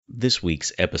This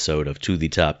week's episode of To the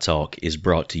Top Talk is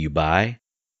brought to you by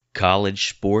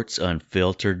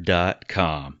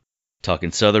CollegeSportsUnfiltered.com.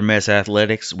 Talking Southern Miss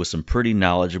athletics with some pretty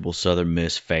knowledgeable Southern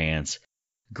Miss fans.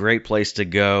 Great place to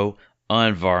go,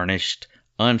 unvarnished,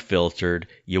 unfiltered.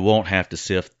 You won't have to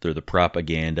sift through the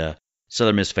propaganda.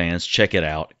 Southern Miss fans, check it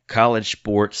out.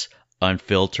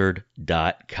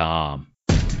 CollegeSportsUnfiltered.com.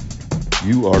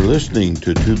 You are listening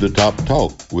to the Top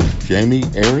Talk with Jamie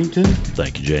Arrington.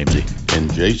 Thank you, Jamesy.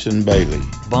 And Jason Bailey.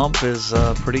 Bump is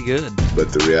pretty good.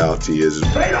 But the reality is,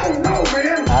 they don't know,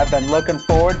 man. I've been looking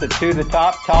forward to the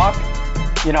Top Talk.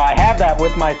 You know, I have that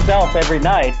with myself every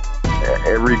night.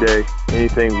 Every day,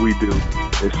 anything we do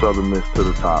is Southern Miss to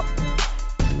the top.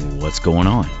 What's going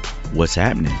on? What's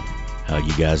happening? How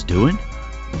you guys doing?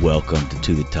 Welcome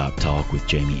to the Top Talk with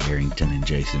Jamie Arrington and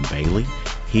Jason Bailey.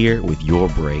 Here with your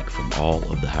break from all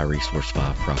of the High Resource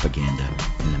 5 propaganda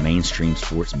and the mainstream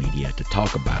sports media to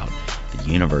talk about the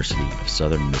University of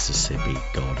Southern Mississippi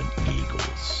Golden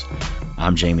Eagles.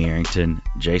 I'm Jamie Arrington.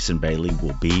 Jason Bailey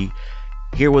will be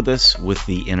here with us with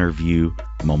the interview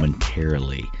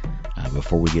momentarily.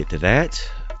 Before we get to that,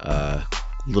 a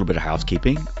little bit of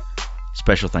housekeeping.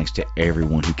 Special thanks to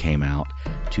everyone who came out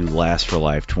to Last for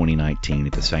Life 2019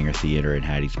 at the Sanger Theater in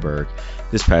Hattiesburg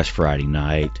this past Friday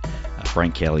night.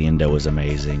 Frank Caliendo was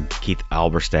amazing. Keith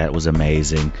Alberstadt was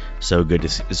amazing. So good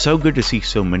to see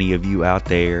so many of you out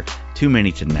there. Too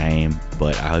many to name,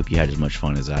 but I hope you had as much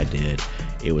fun as I did.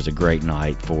 It was a great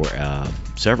night for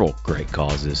several great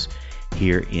causes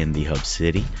here in the Hub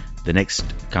City. The next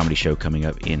comedy show coming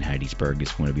up in Hattiesburg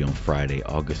is going to be on Friday,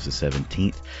 August the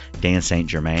 17th. Dan St.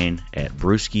 Germain at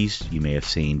Brewski's. You may have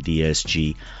seen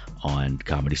DSG on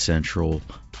Comedy Central,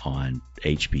 on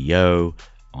HBO,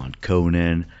 on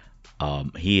Conan.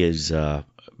 He is very,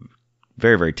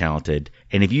 very talented.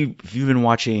 And if you've been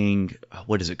watching,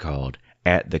 what is it called?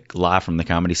 At the Live from the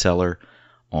Comedy Cellar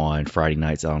on Friday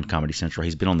nights on Comedy Central,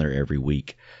 he's been on there every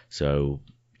week. So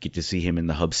get to see him in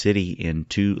the Hub City in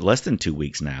less than 2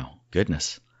 weeks now.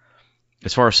 Goodness.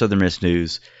 As far as Southern Miss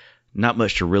news, not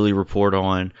much to really report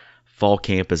on. Fall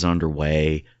camp is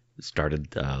underway. It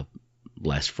started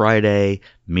last Friday.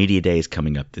 Media Day is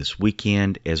coming up this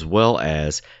weekend, as well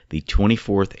as the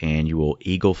 24th Annual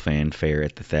Eagle Fan Fair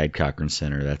at the Thad Cochran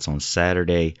Center. That's on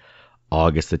Saturday,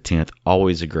 August the 10th.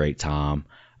 Always a great time.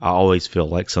 I always feel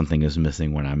like something is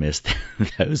missing when I miss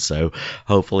those, so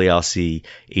hopefully I'll see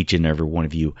each and every one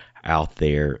of you out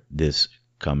there this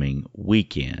coming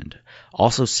weekend.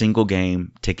 Also, single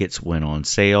game tickets went on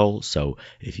sale, so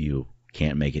if you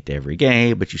can't make it to every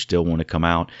game, but you still want to come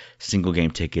out, single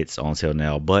game tickets on sale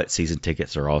now, but season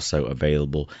tickets are also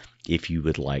available if you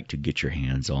would like to get your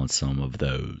hands on some of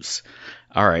those.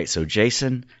 All right, so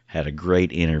Jason had a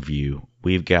great interview.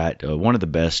 We've got one of the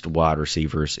best wide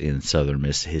receivers in Southern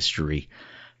Miss history.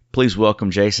 Please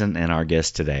welcome Jason and our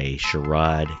guest today,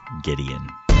 Sherrod Gideon.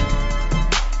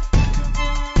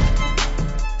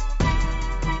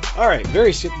 All right,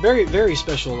 very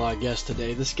special guest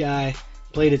today. This guy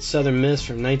played at Southern Miss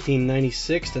from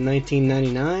 1996 to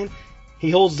 1999. He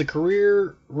holds the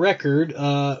career record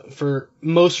for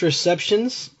most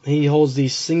receptions. He holds the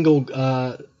single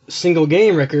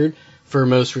game record for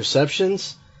most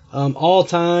receptions.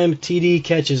 All-time TD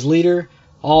catches leader.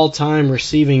 All-time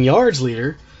receiving yards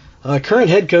leader. Current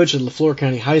head coach at LaFleur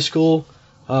County High School.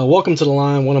 Welcome to the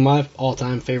line, one of my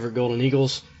all-time favorite Golden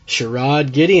Eagles,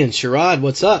 Sherrod Gideon. Sherrod,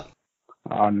 what's up?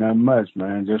 Not much,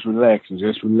 man. Just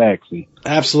relaxing.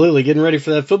 Absolutely. Getting ready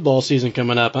for that football season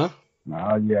coming up, huh?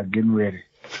 Oh, yeah, getting ready.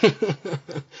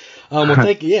 Well,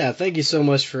 thank you so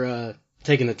much for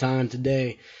taking the time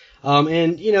today.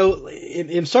 And, you know,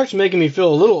 it starts making me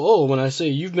feel a little old when I say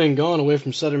you've been gone away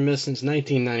from Southern Miss since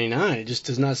 1999. It just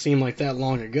does not seem like that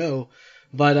long ago.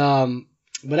 But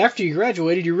after you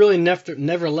graduated, you really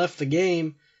never left the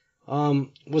game.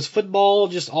 Was football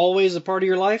just always a part of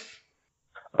your life?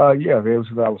 Yeah, ever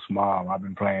since I was small, I've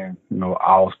been playing,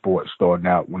 all sports, starting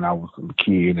out when I was a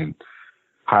kid, and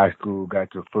high school,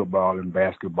 got to football and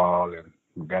basketball, and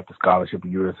got the scholarship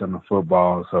at USM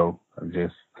football. So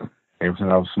ever since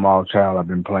I was a small child, I've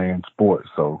been playing sports,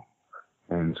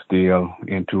 and still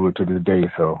into it to this day.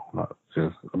 So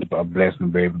just a blessing to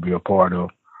be able to be a part of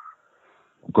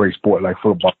a great sport like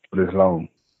football for this long.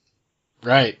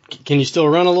 Right. Can you still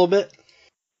run a little bit?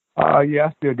 Yeah,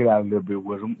 I still get out a little bit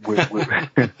with them,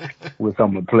 with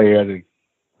some of the players, and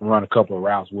run a couple of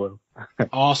routes with them.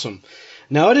 Awesome.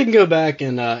 Now, I didn't go back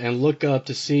and look up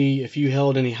to see if you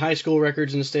held any high school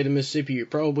records in the state of Mississippi. You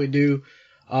probably do.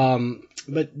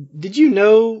 But did you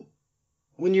know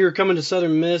when you were coming to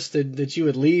Southern Miss that you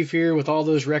would leave here with all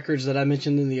those records that I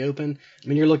mentioned in the open? I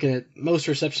mean, you're looking at most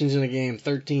receptions in a game,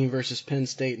 13 versus Penn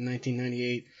State in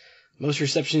 1998. Most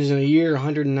receptions in a year,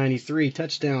 193.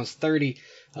 Touchdowns, 30.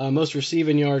 Most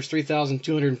receiving yards,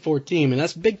 3,214. And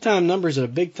that's big-time numbers at a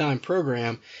big-time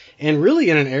program. And really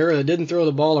in an era that didn't throw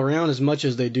the ball around as much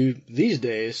as they do these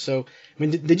days. So, I mean,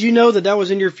 did you know that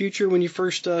was in your future when you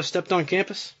first stepped on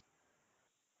campus?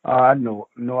 I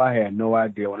I had no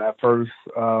idea. When I first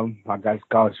I got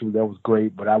scholarship, that was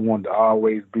great, but I wanted to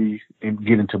always get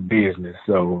into business.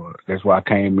 So that's why I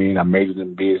came in. I majored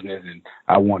in business, and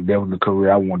that was the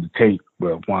career I wanted to take.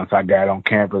 But once I got on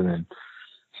campus and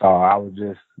saw I was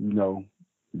just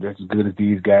as good as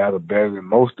these guys or better than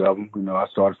most of them, I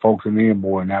started focusing in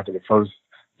more. And after the first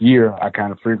year, I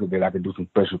kind of figured that I could do some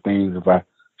special things if I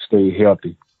stayed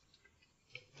healthy.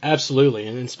 Absolutely,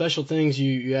 and in special things,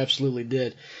 you absolutely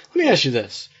did. Let me ask you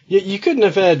this: you couldn't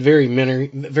have had very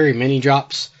many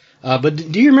drops, but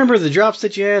do you remember the drops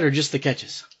that you had, or just the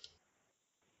catches?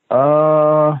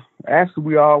 Actually,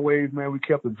 we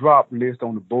kept a drop list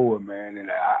on the board, man. And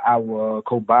our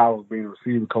Coach Bowers, being a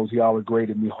receiver coach, he always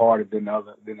graded me harder than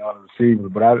other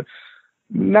receivers. But I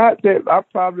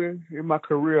probably, in my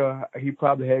career, he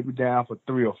probably had me down for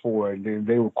 3 or 4, and then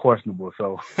they were questionable.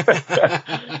 So,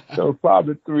 so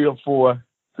probably 3 or 4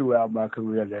 throughout my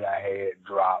career that I had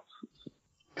drops.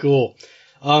 Cool.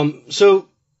 So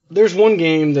there's one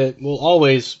game that will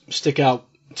always stick out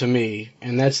to me,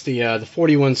 and that's the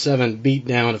 41-7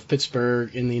 beatdown of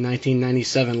Pittsburgh in the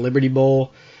 1997 Liberty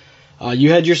Bowl.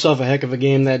 You had yourself a heck of a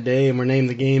game that day, and were named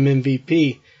the game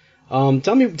MVP.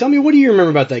 Tell me, what do you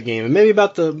remember about that game, and maybe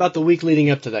about the week leading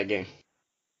up to that game?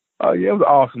 Yeah, it was an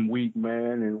awesome week,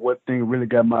 man. And what thing really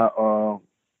got my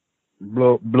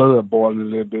blood boiling a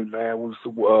little bit, man,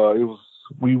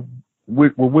 we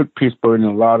were with Pittsburgh in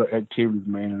a lot of activities,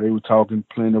 man. And they were talking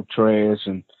plenty of trash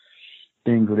and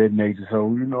things of that nature. So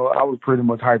I was pretty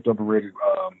much hyped up and ready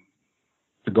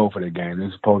to go for that game.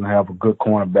 They're supposed to have a good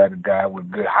cornerback, a guy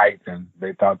with good height, and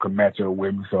they thought could match up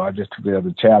with me. So I just took it as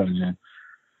a challenge and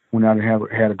went out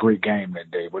and had a great game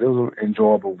that day. But it was an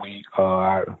enjoyable week.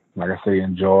 Like I say,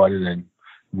 enjoyed it, and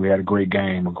we had a great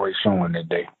game, a great showing that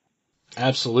day.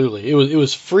 Absolutely, it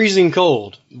was freezing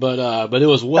cold, but it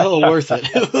was well worth it.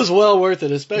 It was well worth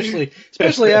it, especially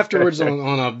afterwards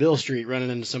on Bill Street, running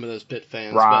into some of those Pitt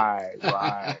fans. Right.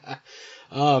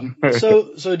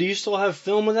 So do you still have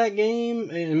film of that game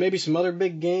and maybe some other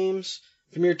big games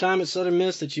from your time at Southern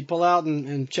Miss that you pull out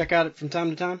and check out from time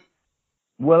to time?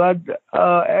 Well, I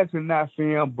actually not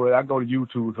film, but I go to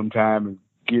YouTube sometime and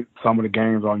get some of the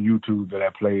games on YouTube that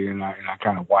I played, and I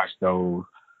kind of watch those.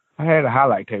 I had a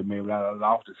highlight tape, maybe, but I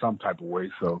lost it some type of way,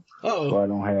 so I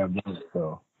don't have them.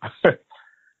 So, if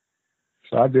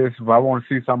I want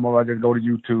to see some of it, I just go to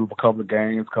YouTube, a couple of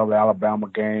games, a couple of Alabama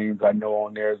games. I know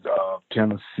on there's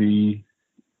Tennessee,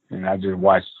 and I just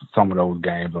watch some of those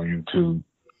games on YouTube.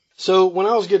 So when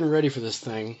I was getting ready for this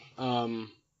thing, I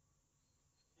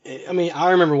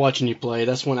remember watching you play.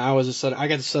 That's when I got to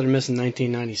Southern Miss in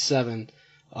 1997.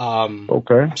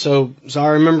 Okay. So I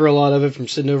remember a lot of it from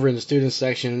sitting over in the student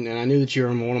section, and I knew that you were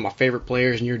one of my favorite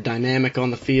players, and you're dynamic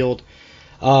on the field.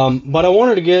 But I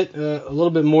wanted to get a little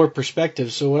bit more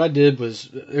perspective. So what I did was,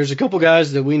 there's a couple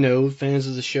guys that we know, fans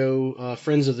of the show,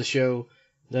 friends of the show,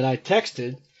 that I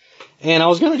texted, and I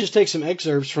was going to just take some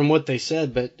excerpts from what they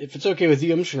said, but if it's okay with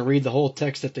you, I'm just going to read the whole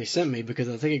text that they sent me, because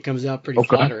I think it comes out pretty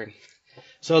flattering.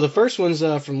 So the first one's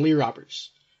from Lee Roberts.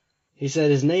 He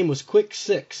said his name was Quick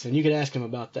Six, and you could ask him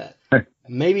about that.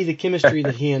 Maybe the chemistry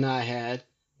that he and I had.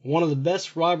 One of the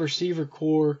best wide receiver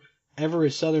core ever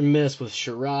at Southern Miss with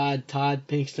Sherrod, Todd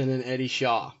Pinkston, and Eddie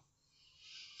Shaw.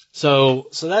 So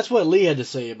that's what Lee had to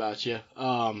say about you.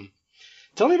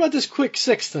 Tell me about this Quick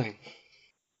Six thing.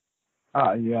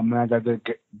 Yeah, man, they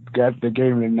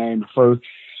gave me the name first.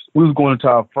 We was going into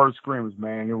our first scrimmage,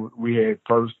 man. We had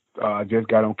first just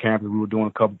got on campus. We were doing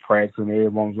a couple practices, and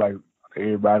everybody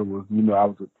was, I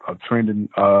was a trending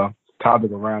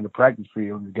topic around the practice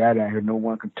field. The guy down here, no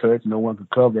one could touch, no one could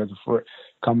cover as a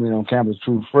coming in on campus,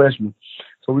 true freshman.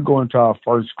 So we go into our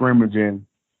first scrimmage, and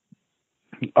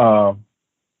first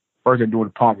they're doing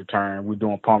the punt return. We're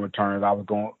doing punt returns. I was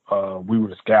going, we were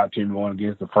the scout team going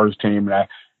against the first team, and I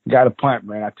got a punt,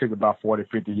 man. I took about 40,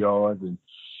 50 yards, and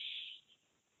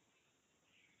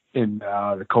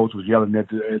the coach was yelling at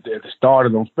the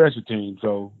starters on special teams.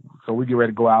 So we get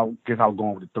ready to go out. I guess I was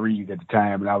going with the threes at the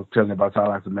time, and I was telling him about how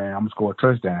I said, man, I'm going to score a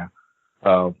touchdown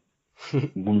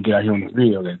when we get out here on the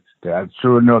field. And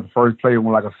sure enough, the first play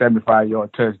went like a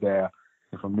 75-yard touchdown.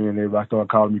 And from there, everybody started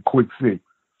calling me Quick Six.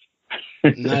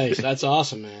 Nice. That's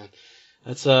awesome, man.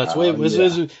 That's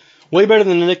Way better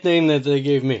than the nickname that they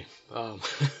gave me.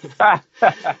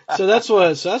 So that's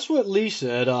what Lee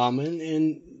said.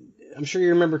 And I'm sure you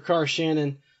remember Carr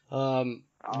Shannon,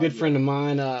 good friend of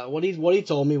mine. What he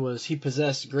told me was he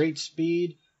possessed great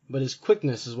speed, but his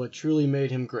quickness is what truly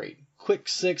made him great. Quick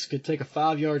six, could take a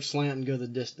 5-yard slant and go the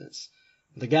distance.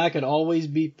 The guy could always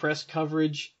beat press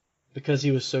coverage because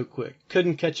he was so quick.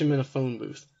 Couldn't catch him in a phone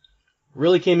booth.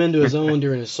 Really came into his own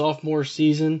during his sophomore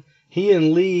season. He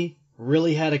and Lee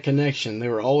really had a connection. They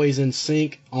were always in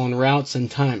sync on routes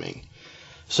and timing.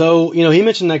 So, he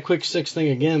mentioned that quick six thing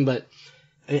again, but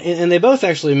and they both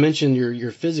actually mentioned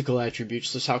your physical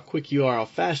attributes, just how quick you are, how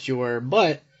fast you are,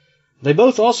 but they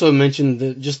both also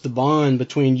mentioned just the bond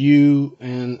between you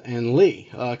and Lee.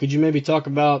 Could you maybe talk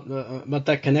about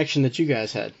that connection that you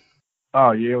guys had?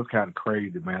 Oh, yeah, it was kind of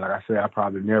crazy, man. Like I said, I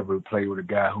probably never played with a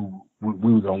guy who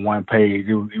we was on one page.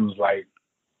 It was like,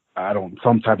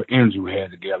 some type of energy we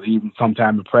had together. Even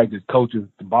sometime in practice, coaches,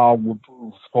 the ball was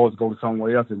supposed to go to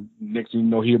somewhere else, and next thing you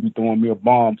know, he'll be throwing me a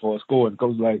bomb for a score. And the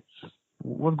coach was like,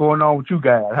 what's going on with you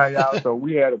guys? How y'all? So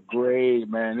we had a great,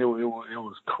 man. It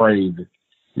was crazy.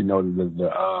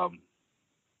 The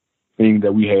thing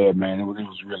that we had, man, it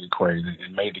was really crazy.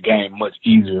 It made the game much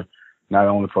easier, not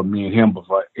only for me and him, but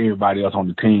for everybody else on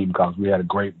the team, because we had a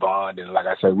great bond. And like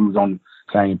I said, we was on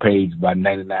the same page about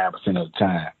 99% of the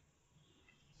time.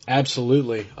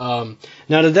 Absolutely. Now,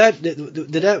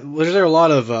 was there a lot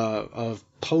of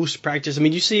post practice? I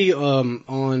mean, you see on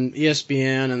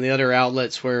ESPN and the other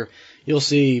outlets where you'll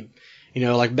see,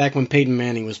 like back when Peyton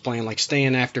Manning was playing, like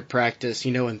staying after practice,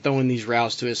 and throwing these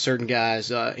routes to certain guys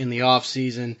in the off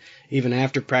season, even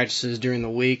after practices during the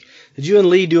week. Did you and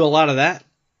Lee do a lot of that?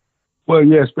 Well,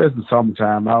 yeah, especially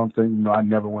summertime. I don't think, I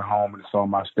never went home and saw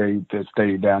my stayed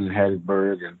down in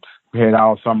Hattiesburg, and we had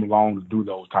all summer long to do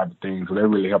those type of things. So that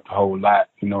really helped a whole lot,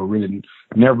 really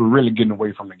never really getting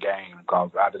away from the game,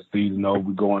 because out of the season,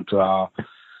 we go into our,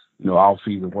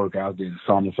 off-season workouts in the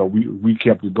summer. So we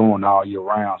kept it going all year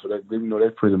round. So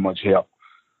that pretty much helped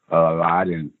a lot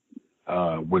and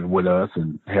with us,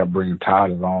 and helped bring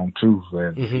Tyler along too. So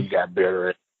as he got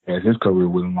better as his career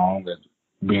went along, and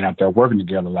being out there working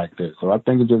together like that. So I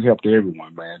think it just helped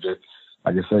everyone, man. Just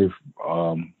like I say,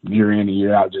 year in and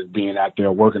year out, just being out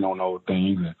there working on those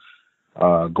things.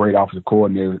 And great offensive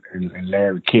coordinator and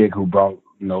Larry Kidd, who brought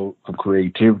some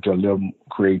creativity, a little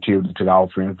creativity to the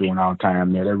offense during our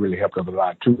time there. That really helped us a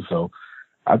lot too. So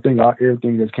I think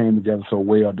everything just came together so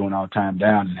well during our time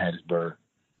down in Hattiesburg.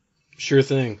 Sure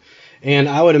thing. And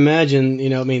I would imagine,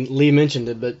 Lee mentioned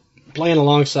it, but playing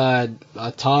alongside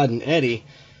Todd and Eddie,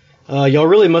 y'all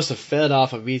really must have fed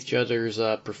off of each other's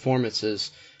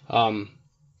performances. I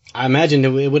imagine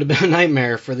it would have been a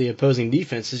nightmare for the opposing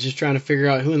defenses, just trying to figure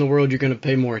out who in the world you're going to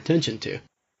pay more attention to.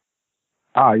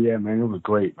 Oh, yeah, man, it was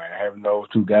great, man. Having those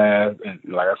two guys, and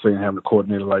like I said, having a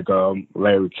coordinator like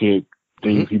Larry Kidd,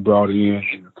 things he brought in,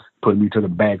 and putting me to the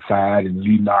backside, and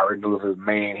Lee already knew if it was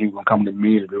man, he was going to come to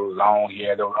me. If it was zone, he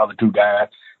had those other two guys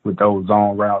with those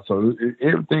zone routes. So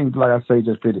everything, like I say,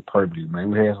 just fitted perfectly,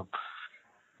 man. We had some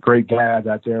great guys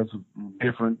out there, some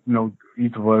different,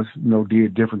 each of us,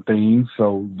 did different things.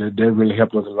 So that really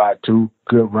helped us a lot too.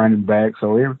 Good running back.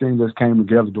 So everything just came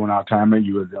together during our time at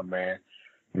USM, man.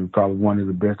 And probably one of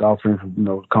the best offenses,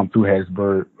 come through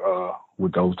Hattiesburg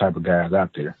with those type of guys out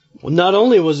there. Well, not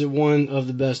only was it one of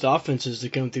the best offenses to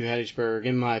come through Hattiesburg,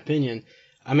 in my opinion,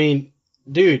 I mean,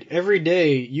 dude, every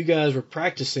day you guys were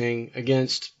practicing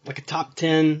against like a top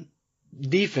 10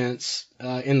 defense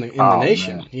in the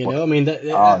nation. Man.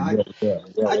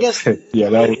 I guess. Yeah,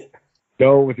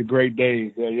 those were the great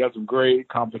days. Yeah, you had some great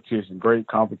competition,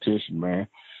 man.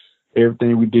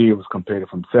 Everything we did was competitive,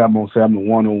 from 7-on-7 to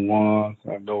 1-on-1s.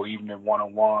 I know even in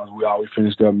 1-on-1s, we always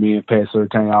finished up. Me and Pat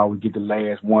Surtain always get the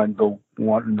last one, go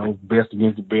one, best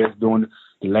against the best, doing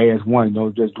the last one.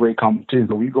 Just great competition.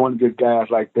 So we going to get guys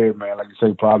like that, man. Like you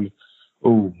say, probably,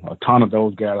 a ton of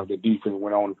those guys of the defense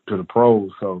went on to the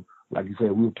pros. So, like you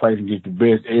said, we were playing against the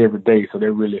best every day. So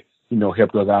that really,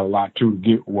 helped us out a lot too to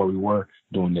get where we were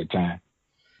during that time.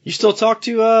 You still talk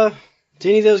to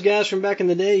any of those guys from back in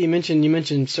the day? You mentioned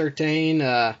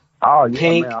Surtain,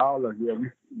 Pink.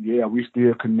 Man, we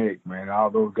still connect, man.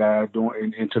 All those guys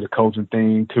doing into the coaching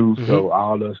thing too. So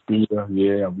all us still,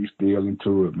 we still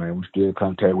into it, man. We still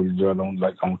contact with each other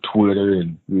on Twitter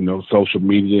and social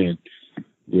media,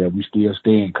 and we still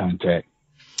stay in contact.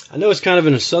 I know it's kind of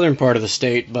in the southern part of the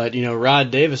state, but Rod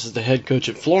Davis is the head coach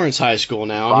at Florence High School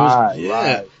now.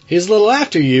 Right. He's a little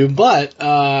after you, but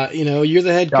you're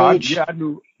the head coach. I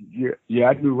knew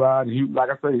Rod. He, like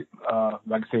I said,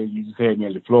 you just had me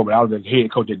at the floor, but I was the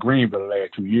head coach at Greenville the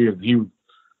last 2 years. He was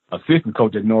assistant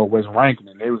coach at Northwest Rankin,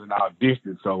 and they was in our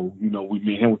district. So, me and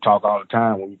him would talk all the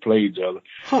time when we played each other.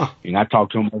 Huh. And I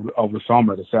talked to him over the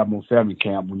summer at the 7-on-7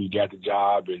 camp when he got the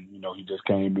job, and, he just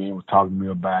came in and was talking to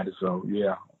me about it. So,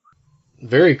 yeah.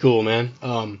 Very cool, man.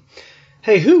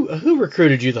 Hey, who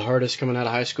recruited you the hardest coming out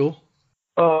of high school?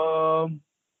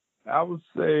 I would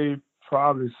say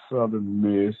probably Southern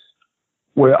Miss.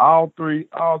 Well, all three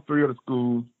of the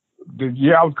schools. The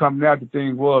year I was coming out, the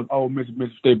thing was, Miss and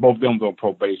Mississippi State, both of them was on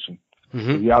probation.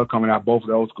 Mm-hmm. The year I was coming out, both of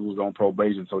those schools on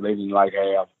probation, so they didn't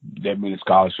have that many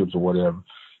scholarships or whatever.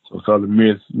 So Southern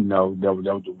Miss, that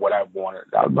was what I wanted.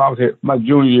 My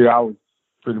junior year, I was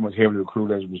pretty much heavily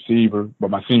recruited as a receiver, but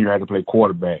my senior year I had to play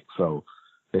quarterback, so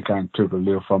they kind of took a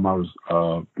little from I was,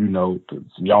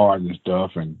 yards and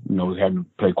stuff, and was having to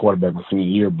play quarterback my senior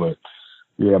year, but.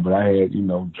 Yeah, but I had,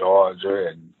 Georgia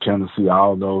and Tennessee,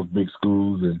 all those big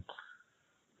schools, and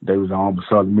they was on, but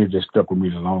Southern Miss just stuck with me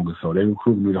the longest. So they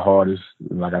recruited me the hardest.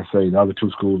 Like I say, the other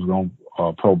two schools were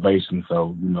on probation,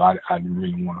 so, I didn't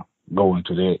really want to go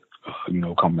into that,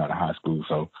 coming out of high school.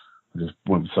 So I just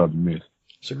went to Southern Miss.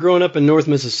 So growing up in North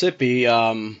Mississippi,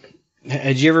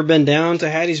 had you ever been down to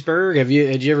Hattiesburg? Had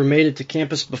you ever made it to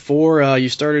campus before you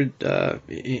started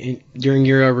during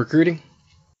your recruiting?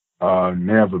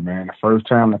 Never, man. The first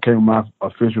time I came on my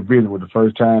official visit was the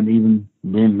first time even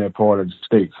being in that part of the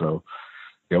state. So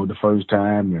that was the first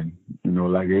time, and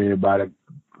like everybody,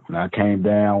 when I came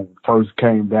down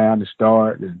to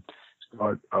start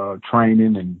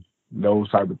training and those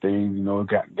type of things.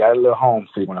 Got a little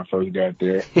homesick when I first got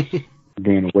there,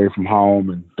 being away from home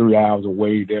and 3 hours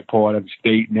away, that part of the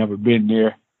state. Never been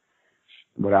there,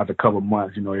 but after a couple of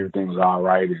months, everything was all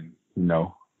right, and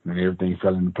and everything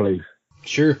fell into place.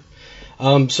 Sure.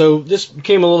 So this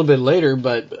came a little bit later,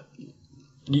 but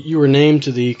you were named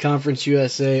to the Conference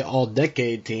USA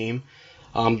All-Decade team.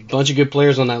 Bunch of good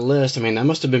players on that list. I mean, that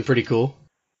must have been pretty cool.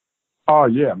 Oh,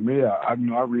 yeah, man. I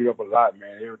read up a lot,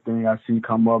 man. Everything I see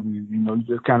come up, and, you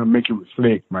just kind of make you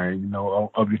reflect, man,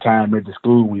 of your time at the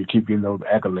school when you keep getting those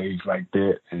accolades like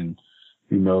that. And,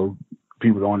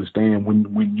 people don't understand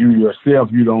when you yourself,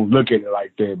 you don't look at it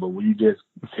like that, but when you just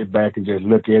sit back and just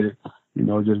look at it,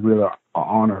 just really an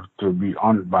honor to be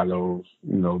honored by those,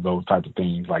 those types of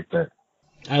things like that.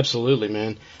 Absolutely,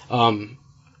 man.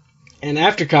 And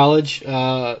after college,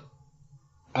 I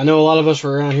know a lot of us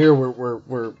around here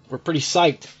were pretty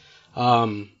psyched.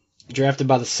 Drafted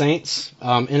by the Saints,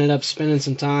 ended up spending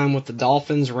some time with the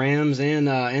Dolphins, Rams, and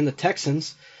the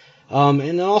Texans, and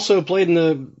then also played in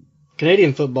the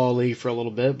Canadian Football League for a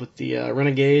little bit with the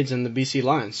Renegades and the BC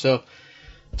Lions. So,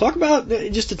 talk about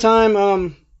just the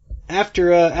time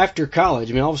after college.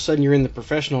 I mean, all of a sudden you're in the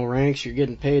professional ranks, you're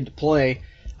getting paid to play.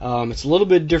 It's a little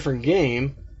bit different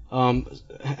game.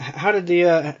 How do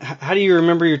you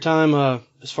remember your time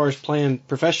as far as playing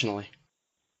professionally?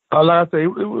 Like I say, it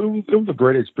was a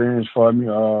great experience for me.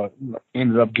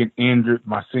 Ended up getting injured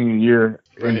my senior year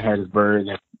in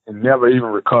Hattiesburg and never even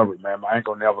recovered, man. My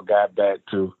ankle never got back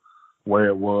to where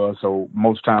it was. So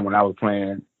most time when I was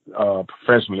playing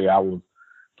professionally, I was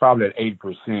probably at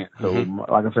 80%. So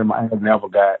like I said, my ankle never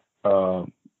got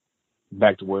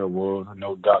back to where it was. I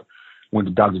know went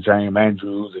to Dr. James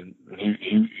Andrews, and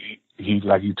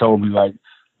he told me, like,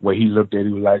 where he looked at it,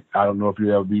 he was like, I don't know if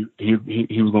you ever be, he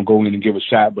was going to go in and give a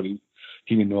shot, but he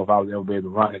didn't know if I was ever be able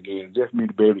to run again. Just me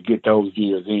to be able to get those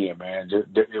years in, man,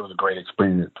 it was a great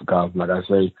experience because, like I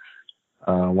say,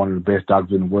 one of the best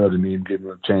doctors in the world, and even give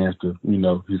me a chance to,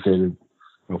 he said,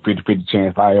 50-50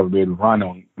 chance if I ever be able to run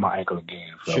on my ankle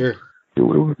again. So sure. It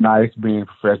was nice being a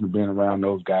professional, being around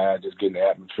those guys, just getting the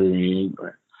atmosphere in,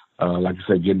 like you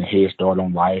said, getting a head start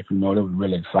on life. It was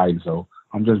really exciting. So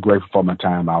I'm just grateful for my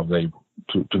time I was able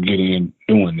to get in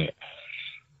doing that.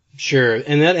 Sure.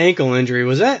 And that ankle injury,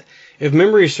 was that, if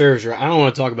memory serves right, I don't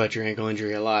want to talk about your ankle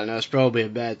injury a lot. I know it's probably a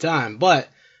bad time, but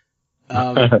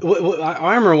I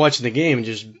remember watching the game and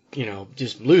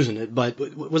just losing it. But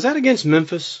was that against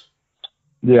Memphis?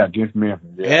 Yeah, against Memphis.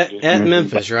 Yeah, at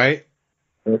Memphis, right?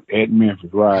 At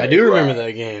Memphis, right. I do remember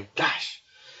that game. Gosh,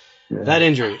 that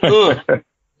injury.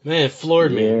 Man, it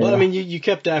floored me. But I mean, you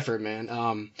kept effort,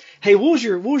 man. Hey, what was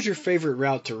your favorite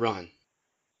route to run?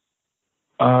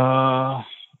 I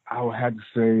would have to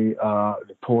say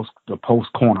the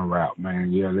post corner route,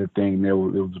 man. Yeah, that thing there it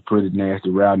was a pretty nasty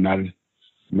route, and I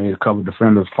made a couple of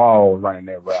defenders fall running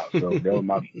that route. So that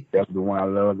was the one I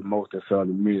loved the most at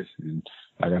Southern Miss. And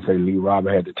like I say, Lee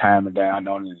Robert had the timing down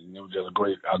on it, and it was just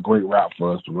a great route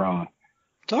for us to run.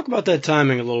 Talk about that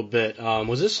timing a little bit.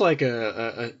 Was this like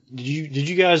did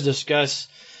you guys discuss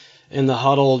in the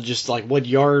huddle just like what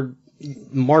yard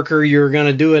marker you were going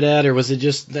to do it at, or was it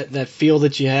just that feel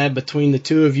that you had between the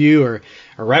two of you, or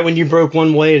right when you broke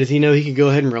one way, did he know he could go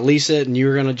ahead and release it, and you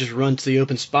were going to just run to the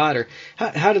open spot, or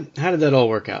how did that all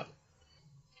work out?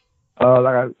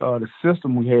 The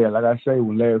system we had, like I say,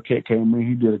 when Larry Kett came in,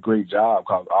 he did a great job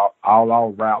because all our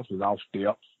routes was off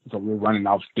steps. So we were running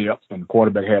off steps, and the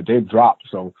quarterback had their drop.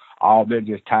 So all that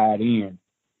just tied in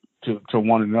to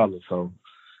one another. So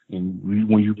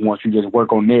once you just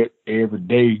work on that every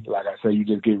day, like I say, you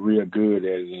just get real good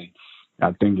at it. And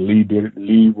I think Lee did it.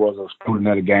 Lee was a student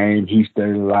of the game. He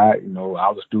studied a lot. You know, I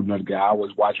was a student of the game. I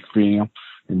was watching film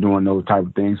and doing those type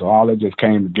of things. So all that just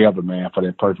came together, man, for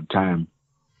that perfect time.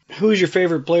 Who was your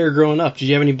favorite player growing up? Did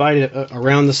you have anybody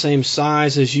around the same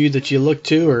size as you that you looked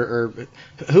to, or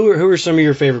who are some of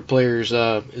your favorite players,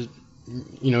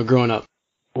 growing up?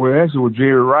 Well, actually, with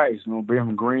Jerry Rice, being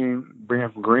from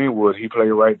Greenwood, he played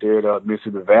right there at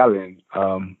Mississippi Valley.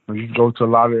 And you go to a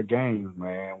lot of their games,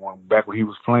 man. Back when he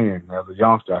was playing as a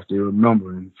youngster, I still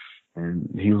remember,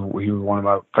 and he was one of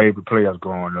my favorite players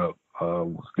growing up.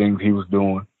 Things he was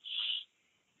doing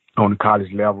on the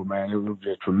college level, man, it was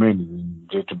just tremendous. And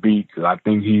just to beat, I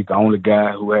think he's the only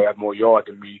guy who had more yards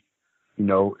than me,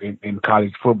 in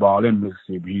college football in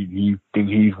Mississippi. He think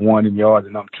he's won in yards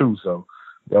and I'm two. So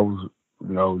that was,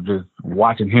 just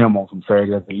watching him on some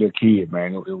Saturday as a little kid,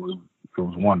 man, it was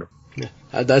wonderful.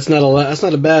 Yeah, that's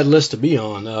not a bad list to be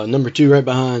on. Number 2, right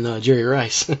behind Jerry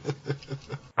Rice.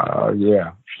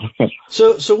 Yeah.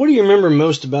 So what do you remember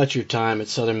most about your time at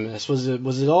Southern Miss? Was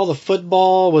it all the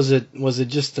football? Was it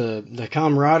just the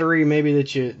camaraderie maybe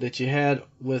that you had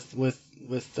with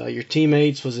your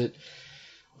teammates? Was it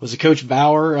Coach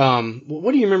Bauer?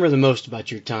 What do you remember the most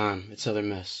about your time at Southern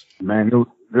Miss? Man,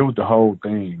 it was the whole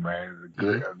thing, man. It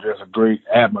was just a great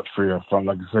atmosphere from,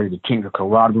 like I say, the team, the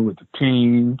camaraderie with the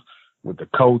team, with the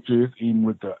coaches, even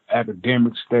with the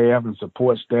academic staff and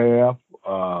support staff,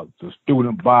 the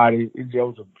student body.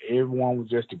 Everyone was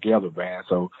just together, man.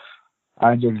 So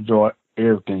I just enjoyed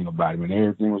everything about it, man.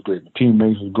 Everything was great. The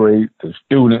teammates was great. The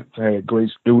students, I had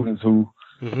great students who,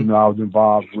 I was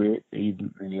involved with.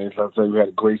 Even, and as I say, we had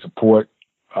a great support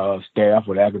staff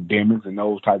with academics and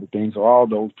those type of things. So all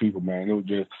those people, man, it was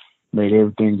just made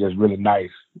everything just really nice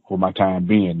for my time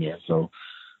being there. So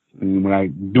when I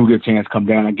do get a chance to come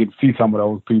down, I get to see some of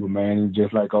those people, man. It's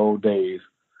just like old days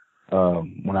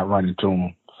when I run into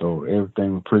them. So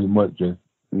everything was pretty much just,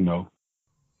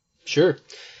 Sure.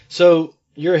 So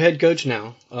you're a head coach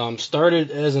now. Started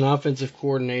as an offensive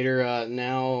coordinator,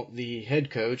 now the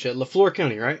head coach at LaFleur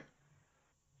County, right?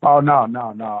 Oh, no.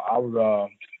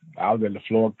 I was at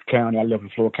LaFleur County. I left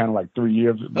LaFleur County like 3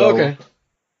 years ago. Okay.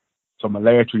 So my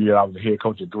last 2 years, I was the head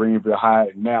coach at Greenville High.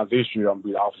 And now this year, I'm going to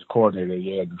be the offensive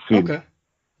coordinator at the city. Okay.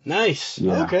 Nice.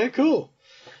 Yeah. Okay, cool.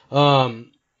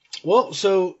 Well,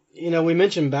 so, we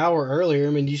mentioned Bauer earlier. I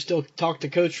mean, do you still talk to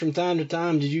Coach from time to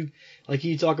time? Did you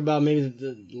talk about maybe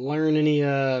learn any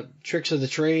tricks of the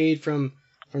trade from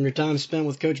your time spent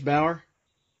with Coach Bauer?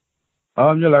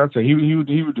 Yeah, like I said, he was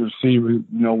the receiver.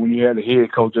 When you had a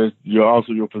head coach, you're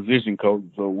also your position coach.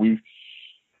 So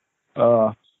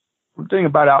the thing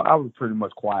about it, I was a pretty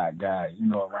much quiet guy,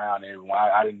 around everyone.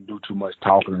 I didn't do too much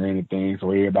talking or anything,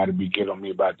 so everybody be getting on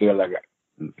me about that. Like,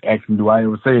 asking, do I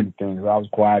ever say anything? So I was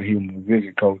quiet. He was a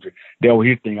position coach. That was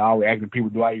his thing. I always asking people,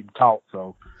 do I even talk?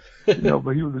 So,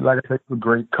 but he was, like I said, he was a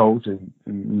great coach, and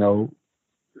we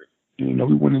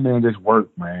went in there and just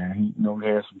worked, man. He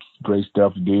had some great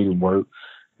stuff he did and worked.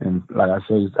 And like I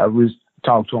said, I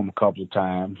talked to him a couple of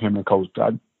times. Him and Coach,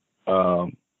 I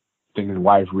think his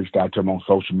wife reached out to him on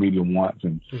social media once,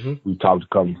 and we talked a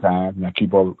couple of times. And I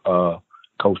keep up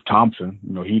Coach Thompson.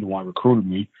 He the one who recruited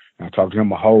me, and I talked to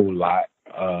him a whole lot.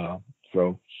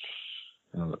 So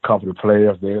a couple of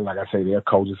players there, like I say, they're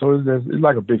coaches. So it's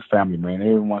like a big family, man.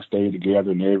 Everyone stayed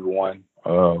together, and everyone,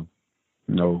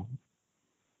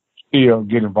 still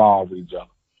get involved with each other.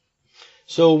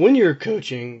 So when you're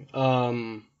coaching,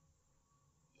 one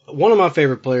of my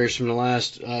favorite players from the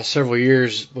last several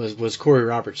years was Corey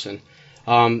Robertson.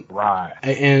 Right.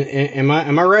 And am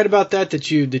I right about that?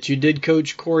 That you did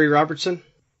coach Corey Robertson?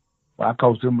 Well, I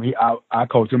coached him. I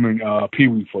coached him in Pee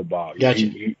Wee football. Gotcha.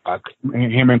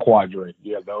 Him and Quadre.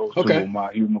 Yeah, those two.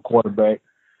 He was my quarterback.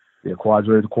 Yeah,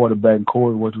 Quadre the quarterback, and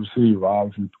Corey was the receiver. I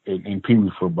was in Pee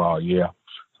Wee football. Yeah.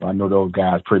 So I know those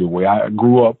guys pretty well. I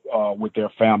grew up with their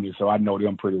family, so I know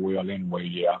them pretty well anyway,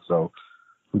 yeah. So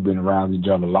we've been around each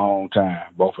other a long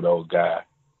time, both of those guys.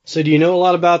 So do you know a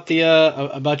lot about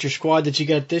about your squad that you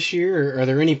got this year? Or are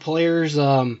there any players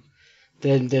that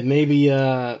maybe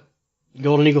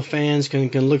Golden Eagle fans can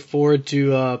look forward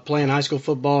to playing high school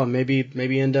football and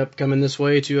maybe end up coming this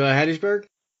way to Hattiesburg?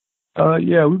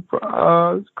 Yeah, there's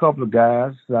a couple of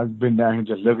guys. I've been down here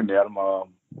just looking at them.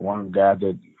 One of the guys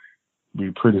that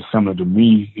be pretty similar to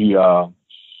me. He's gonna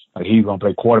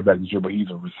play quarterback this year, but he's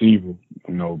a receiver,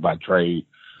 by trade.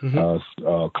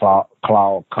 Mm-hmm.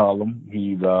 Claude Cullum.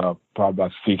 He's probably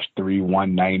about 6'3",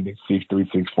 190,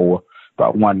 6'3", 6'4",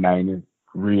 about 190,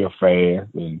 real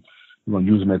fast, and we're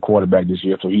gonna use him at quarterback this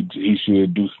year, so he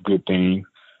should do some good things.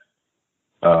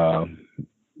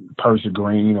 Percy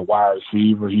Green, a wide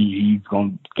receiver, he's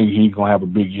gonna have a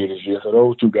big year this year. So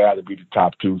those two guys will be the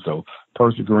top two. So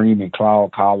Percy Green and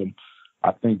Claude Cullum,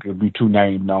 I think it'll be two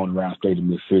names known around the state of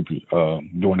Mississippi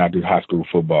during that high school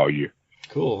football year.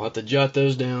 Cool. I'll have to jot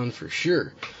those down for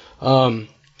sure. Well,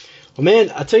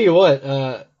 man, I tell you what,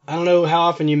 I don't know how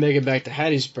often you make it back to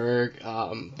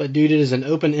Hattiesburg, but dude, it is an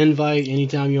open invite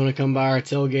anytime you want to come by our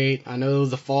tailgate. I know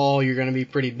the fall you're going to be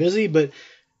pretty busy, but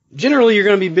generally you're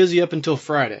going to be busy up until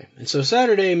Friday. And so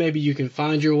Saturday, maybe you can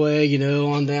find your way,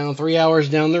 on down 3 hours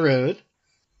down the road.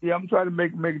 Yeah, I'm trying to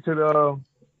make it to the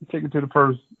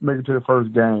first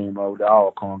game of the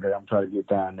Alcorn game. I'm trying to get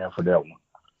down there for that one.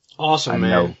 Awesome,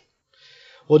 man.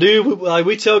 Well, dude,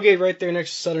 we tailgate right there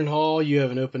next to Southern Hall. You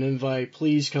have an open invite.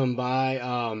 Please come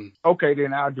by. Okay,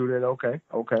 then I'll do that. Okay.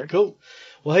 Cool.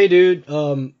 Well, hey, dude,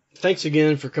 thanks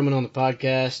again for coming on the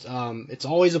podcast. It's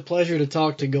always a pleasure to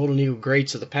talk to Golden Eagle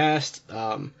greats of the past.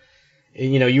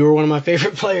 You were one of my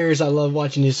favorite players. I love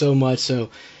watching you so much. So,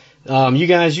 you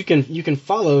guys, you can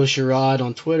follow Sherrod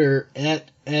on Twitter at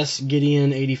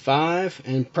sgideon85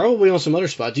 and probably on some other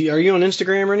spots. Are you on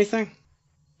Instagram or anything?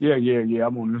 Yeah.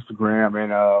 I'm on Instagram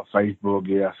and Facebook.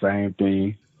 Yeah, same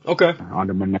thing. Okay.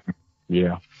 Under my name.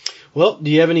 Yeah. Well,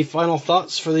 do you have any final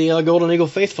thoughts for the Golden Eagle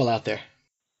faithful out there?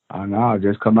 No,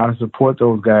 just come out and support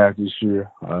those guys this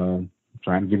year. Trying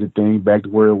to get the thing back to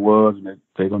where it was, and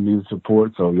they're going to need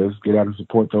support. So let's get out and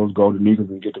support those Golden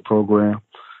Eagles and get the program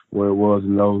where it was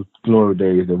in those glory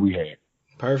days that we had.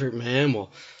 Perfect, man. Well,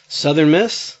 Southern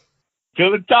Miss? To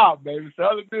the top, baby.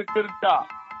 Southern Miss to the top.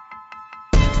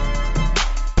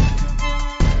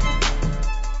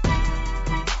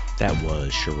 That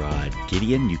was Sherrod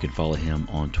Gideon. You can follow him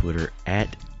on Twitter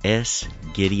at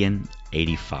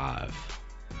sgideon85.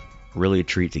 Really a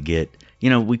treat to get.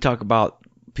 We talk about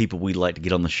people we'd like to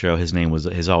get on the show. His name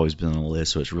has always been on the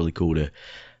list, so it's really cool to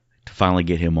finally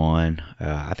get him on.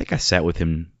 I think I sat with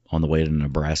him on the way to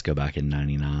Nebraska back in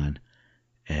 '99,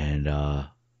 and I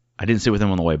didn't sit with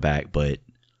him on the way back, but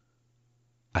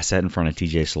I sat in front of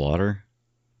TJ Slaughter,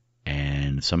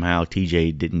 and somehow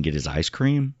TJ didn't get his ice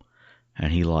cream. And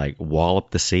he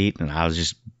walloped the seat, and I was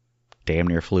just damn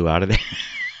near flew out of there.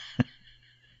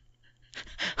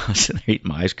 I was sitting there eating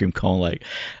my ice cream cone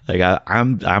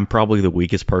I'm probably the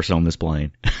weakest person on this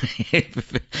plane.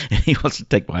 If he wants to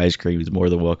take my ice cream, he's more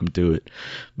than welcome to it.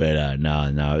 But no,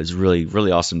 it was really,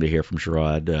 really awesome to hear from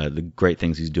Sherrod, the great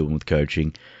things he's doing with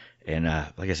coaching. And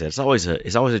like I said, it's always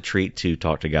a treat to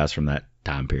talk to guys from that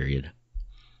time period.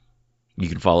 You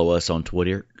can follow us on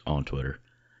Twitter.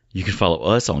 You can follow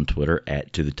us on Twitter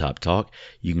at To The Top Talk.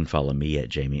 You can follow me at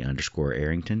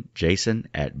Jamie_Arrington, Jason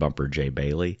at Bumper J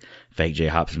Bailey, Fake J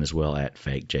Hobson as well at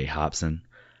Fake J Hobson.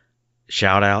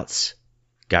 Shout outs.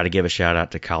 Got to give a shout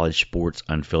out to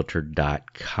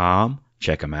collegesportsunfiltered.com.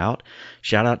 Check them out.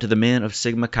 Shout out to the men of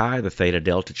Sigma Chi, the Theta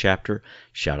Delta chapter.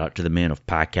 Shout out to the men of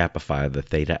Pi Kappa Phi, the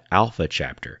Theta Alpha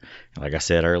chapter. Like I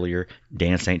said earlier,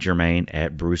 Dan St. Germain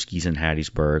at Brewski's in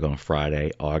Hattiesburg on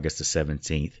Friday, August the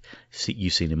 17th.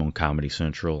 You've seen him on Comedy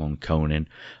Central, on Conan,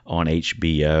 on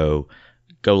HBO.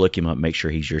 Go look him up. Make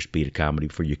sure he's your speed of comedy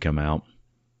before you come out.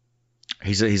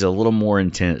 He's a little more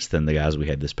intense than the guys we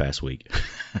had this past week.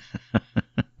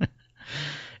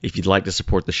 If you'd like to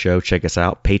support the show, check us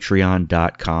out,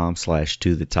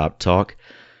 patreon.com/tothetoptalk.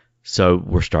 So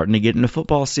we're starting to get into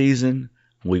football season.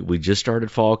 We just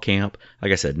started fall camp.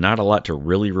 Like I said, not a lot to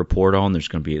really report on. There's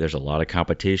a lot of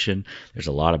competition. There's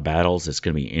a lot of battles. It's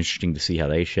going to be interesting to see how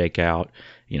they shake out.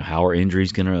 How are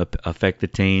injuries going to affect the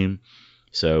team?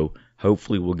 So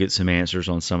hopefully we'll get some answers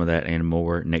on some of that and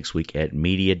more next week at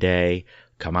Media Day.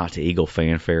 Come out to Eagle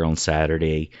Fanfare on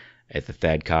Saturday at the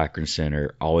Thad Cochran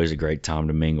Center. Always a great time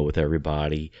to mingle with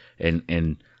everybody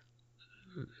and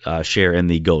share in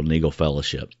the Golden Eagle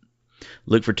Fellowship.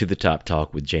 Look for To The Top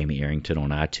Talk with Jamie Arrington on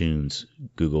iTunes,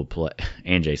 Google Play,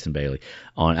 and Jason Bailey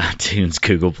on iTunes,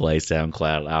 Google Play,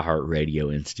 SoundCloud,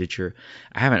 iHeartRadio, and Stitcher.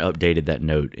 I haven't updated that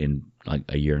note in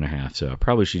a year and a half, so I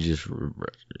probably should just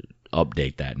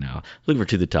update that now. Look for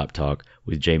To The Top Talk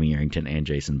with Jamie Arrington and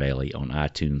Jason Bailey on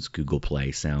iTunes, Google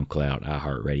Play, SoundCloud,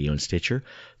 iHeartRadio, and Stitcher.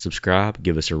 Subscribe,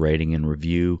 give us a rating and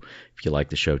review. If you like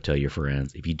the show, tell your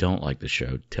friends. If you don't like the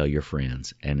show, tell your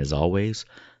friends. And as always,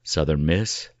 Southern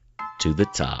Miss to the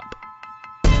top.